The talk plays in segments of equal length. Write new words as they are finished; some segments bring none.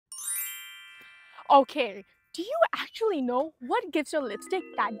Okay, do you actually know what gives your lipstick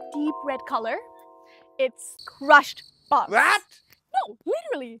that deep red color? It's crushed bugs. What? No,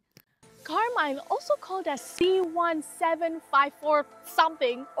 literally. Carmine, also called as C1754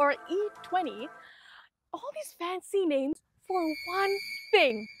 something or E20, all these fancy names for one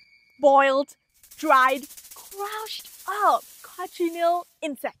thing. Boiled, dried, crushed up cochineal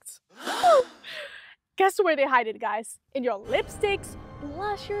insects. Guess where they hide it, guys? In your lipsticks,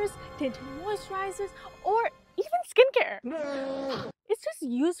 blushers, tinted moisturizers, or even skincare. No. It's just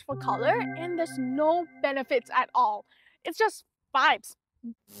used for color and there's no benefits at all. It's just vibes.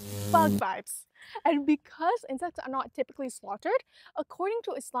 Bug vibes. And because insects are not typically slaughtered, according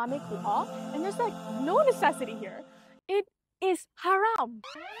to Islamic law, and there's like no necessity here, it is haram.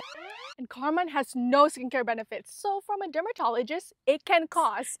 And Carmine has no skincare benefits, so from a dermatologist, it can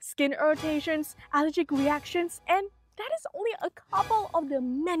cause skin irritations, allergic reactions, and that is only a couple of the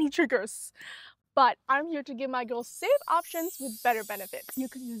many triggers. But I'm here to give my girls safe options with better benefits. You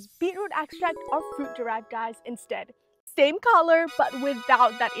can use beetroot extract or fruit-derived dyes instead. Same color, but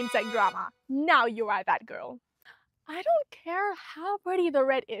without that insect drama. Now you are that girl. I don't care how pretty the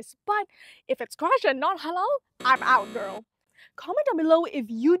red is, but if it's crushed and not halal, I'm out, girl. Comment down below if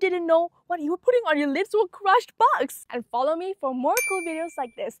you didn't know what you were putting on your lips were crushed bugs. And follow me for more cool videos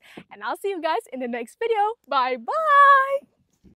like this. And I'll see you guys in the next video. Bye bye!